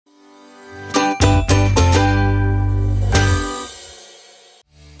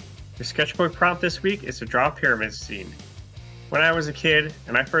Your sketchbook prompt this week is to draw a pyramid scene. When I was a kid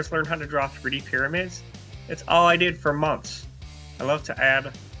and I first learned how to draw 3D pyramids, it's all I did for months. I love to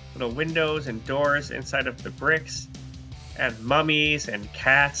add little windows and doors inside of the bricks, add mummies and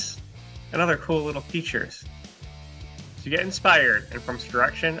cats, and other cool little features. To get inspired and from some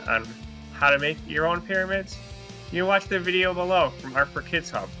direction on how to make your own pyramids, you can watch the video below from Art for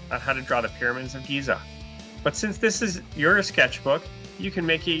Kids Hub on how to draw the pyramids of Giza. But since this is your sketchbook, you can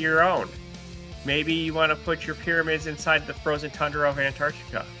make it your own. Maybe you want to put your pyramids inside the frozen tundra of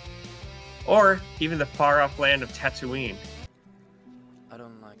Antarctica, or even the far-off land of Tatooine. I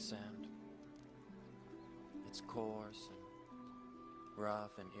don't like sand. It's coarse and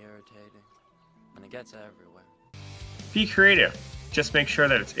rough and irritating, and it gets everywhere. Be creative. Just make sure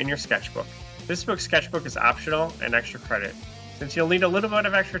that it's in your sketchbook. This book's sketchbook is optional and extra credit, since you'll need a little bit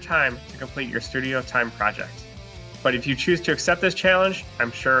of extra time to complete your studio time project. But if you choose to accept this challenge,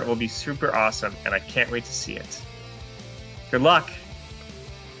 I'm sure it will be super awesome, and I can't wait to see it. Good luck!